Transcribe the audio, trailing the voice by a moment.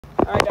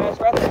Alright guys,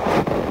 we're at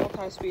the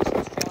multi-species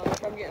challenge.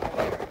 I'm getting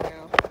away right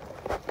now.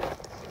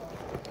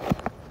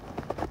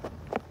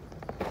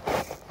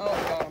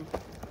 Oh, got him. I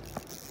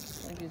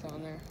think he's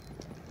on there.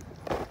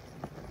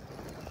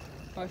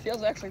 Oh, it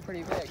feels actually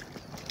pretty big.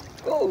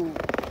 Ooh,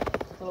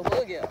 little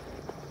bluegill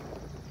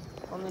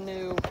on the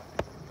new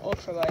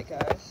ultralight,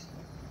 guys.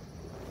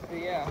 But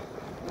yeah,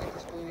 I think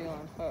this bluegill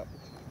on hook.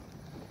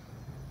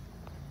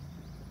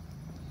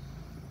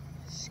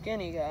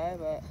 Skinny guy,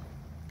 but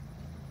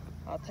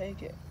I'll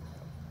take it.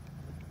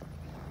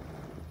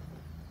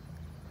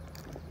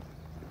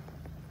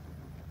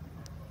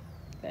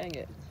 Dang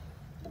it.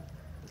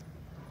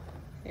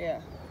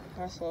 Yeah,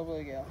 nice little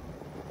bluegill.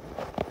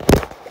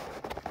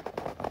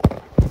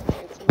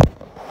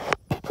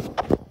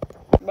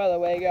 By the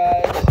way,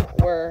 guys,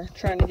 we're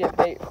trying to get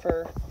bait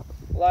for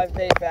live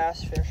bait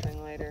bass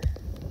fishing later.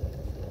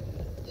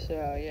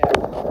 So yeah, a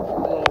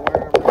little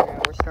worm right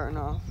now. We're starting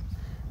off.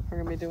 We're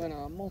gonna be doing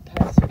a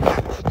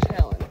multi-species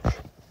challenge.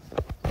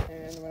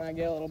 And when I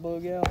get a little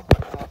bluegill,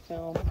 I'll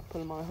film, put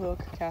him on a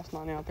hook, cast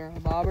mine out there on a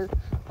bobber.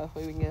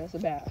 Hopefully we can get us a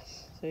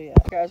bass. So yeah,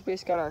 guys, we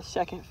just got our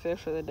second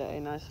fish of the day.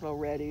 Nice little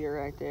red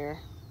ear right there.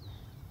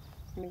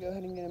 I'm gonna go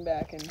ahead and get him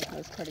back and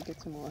let's try to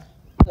get some more.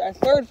 Our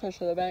third fish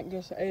of the bank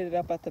just ate it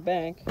up at the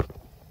bank.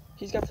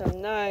 He's got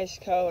some nice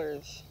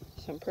colors,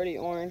 some pretty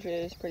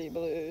oranges, pretty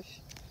blues.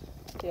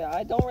 Yeah,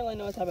 I don't really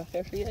know what type of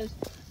fish he is.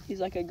 He's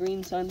like a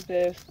green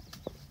sunfish,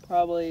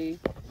 probably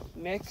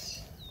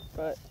mix,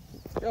 but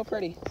real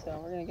pretty. So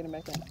we're gonna get him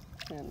back in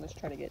and let's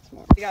try to get some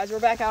more. Hey guys, we're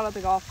back out at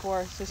the golf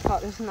course. Just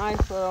caught this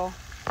nice little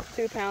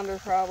 2-pounder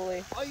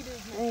probably. All you do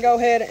is we can go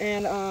ahead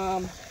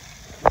and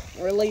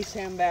release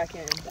him back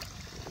in.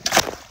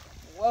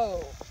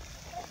 Whoa,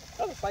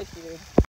 that was spicy, dude.